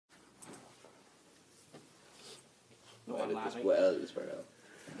We'll edit this part out.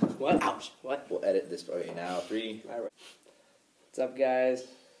 What? Ouch. What? We'll edit this part. Okay, now 3. All right. What's up, guys?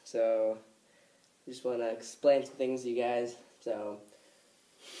 So, just want to explain some things to you guys. So,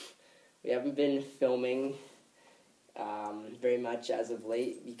 we haven't been filming very much as of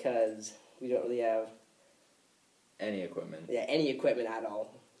late because we don't really have any equipment. Yeah, any equipment at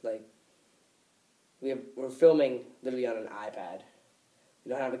all. Like, we're filming literally on an iPad.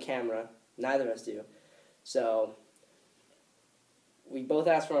 We don't have a camera. Neither of us do. So, we both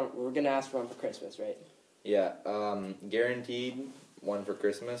asked for. We're gonna ask for one for Christmas, right? Yeah. Guaranteed one for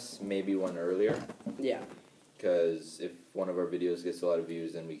Christmas. Maybe one earlier. Yeah. Because if one of our videos gets a lot of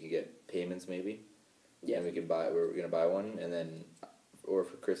views, then we could get payments maybe. Yeah. And we could buy. We're gonna buy one, and then, or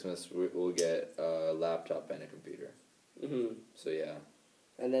for Christmas we'll get a laptop and a computer. Mhm. So yeah.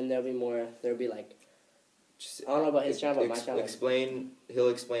 And then there'll be more. There'll be like. I don't know about his channel, but my channel. He'll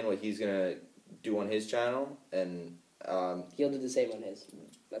explain what he's gonna do on his channel, and he'll do the same on his.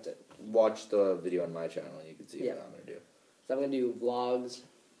 That's it. Watch the video on my channel, and you can see what I'm gonna do. So I'm gonna do vlogs.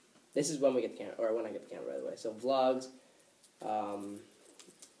 This is when we get the camera, or when I get the camera, by the way. So vlogs,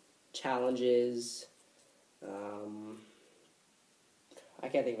 challenges. I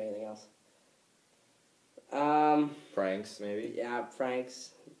can't think of anything else. Pranks, maybe. Yeah,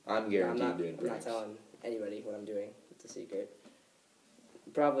 pranks. I'm guaranteed doing pranks. I'm not telling anybody what I'm doing. It's a secret.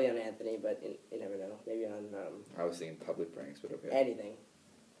 Probably on Anthony, but you never know. Maybe on I was thinking public pranks, but okay. Anything.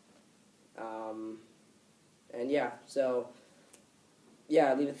 And yeah, so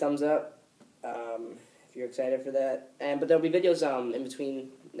yeah, leave a thumbs up if you're excited for that. But there'll be videos in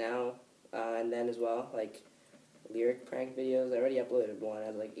between now and then as well, like lyric prank videos. I already uploaded one. It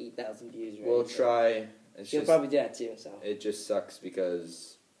has like 8,000 views. Right? We'll try. You'll probably do that too. So it just sucks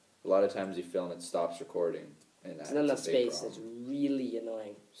because a lot of times you film, it stops recording, and that's not enough space. problem. It's really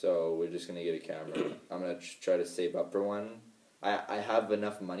annoying. So we're just gonna get a camera. I'm gonna try to save up for one. I have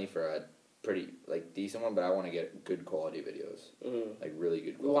enough money for a pretty decent one, but I want to get good quality videos, like really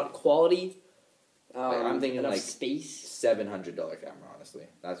good quality. We want quality. I'm thinking enough like space. $700 camera. Honestly,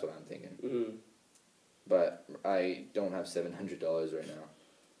 that's what I'm thinking. But I don't have $700 right now.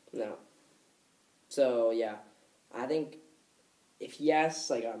 No. So yeah, I think if he asks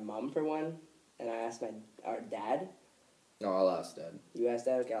like our mom for one, and I ask our dad. No, I'll ask Dad. You ask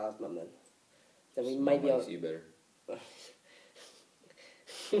Dad? Okay, I'll ask Mom then. Then we So might be able. You better.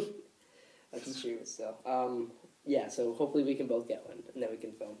 That's true. So yeah. So hopefully we can both get one, and then we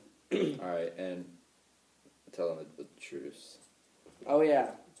can film. All right, and tell them the truce. Oh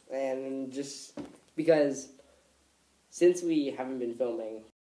yeah, and just because since we haven't been filming.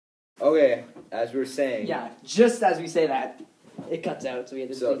 Okay, as we were saying. Yeah, just as we say that, it cuts out, so we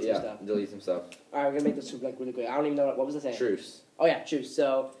have to delete some stuff. Delete some stuff. Alright, we're gonna make this really quick. I don't even know what was I saying? Truce. Oh yeah, truce.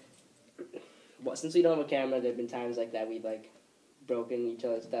 So, since we don't have a camera, there have been times like that we've broken each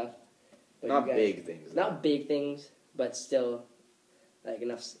other's stuff. But not big things. Not big things, but still,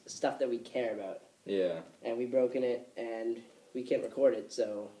 enough stuff that we care about. Yeah. And we've broken it, and we can't record it,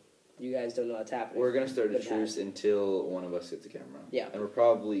 so you guys don't know what's happening. We're gonna start a truce until one of us gets a camera. Yeah. And we're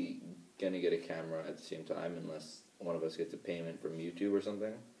probably gonna get a camera at the same time, unless one of us gets a payment from YouTube or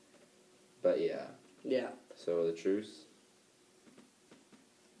something. But yeah. Yeah. So the truce.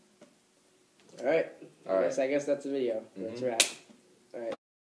 All right. I guess that's the video. That's a wrap. All right.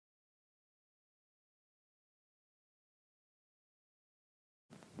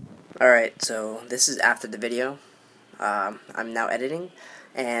 All right. So this is after the video. I'm now editing,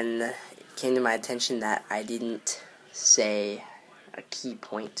 and it came to my attention that I didn't say a key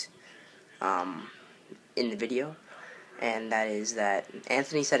point in the video, and that is that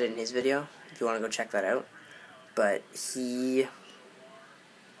Anthony said it in his video, if you want to go check that out, but he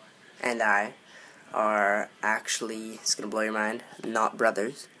and I are actually, it's going to blow your mind, not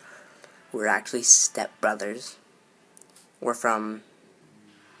brothers. We're actually stepbrothers. We're from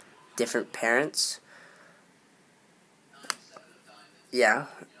different parents. Yeah,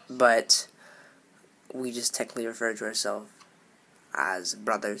 but we just technically refer to ourselves as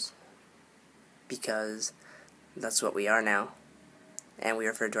brothers because that's what we are now. And we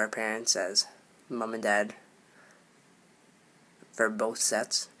refer to our parents as mom and dad for both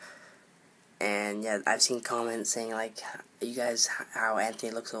sets. And yeah, I've seen comments saying you guys, how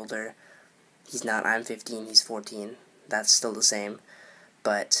Anthony looks older. He's not. I'm 15, he's 14. That's still the same.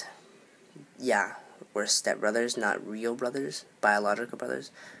 But yeah, we're stepbrothers, not real brothers, biological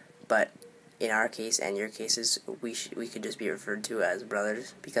brothers. But in our case and your cases, we could just be referred to as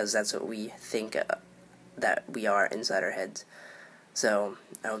brothers because that's what we think that we are inside our heads. So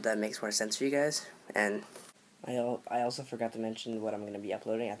I hope that makes more sense for you guys. And I also forgot to mention what I'm going to be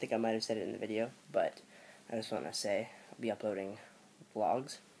uploading. I think I might have said it in the video, but I just want to say be uploading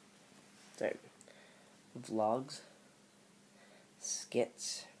vlogs. Sorry, vlogs,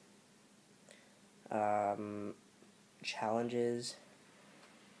 skits, challenges,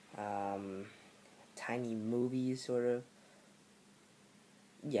 tiny movies, sort of.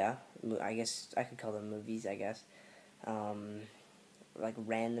 Yeah, I guess I could call them movies, I guess. Like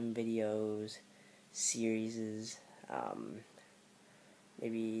random videos, series,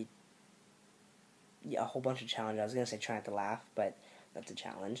 maybe a whole bunch of challenges. I was going to say try not to laugh, but that's a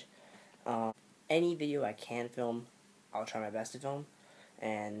challenge. Any video I can film, I'll try my best to film.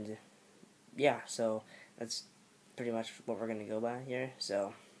 And yeah, so that's pretty much what we're going to go by here.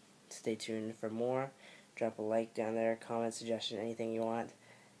 So stay tuned for more. Drop a like down there, comment, suggestion, anything you want.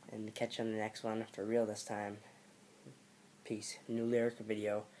 And catch you on the next one, for real this time. Peace. New lyric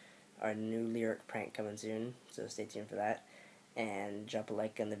video, our new lyric prank coming soon, so stay tuned for that. And drop a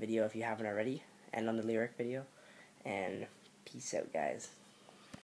like on the video if you haven't already, and on the lyric video. And peace out, guys.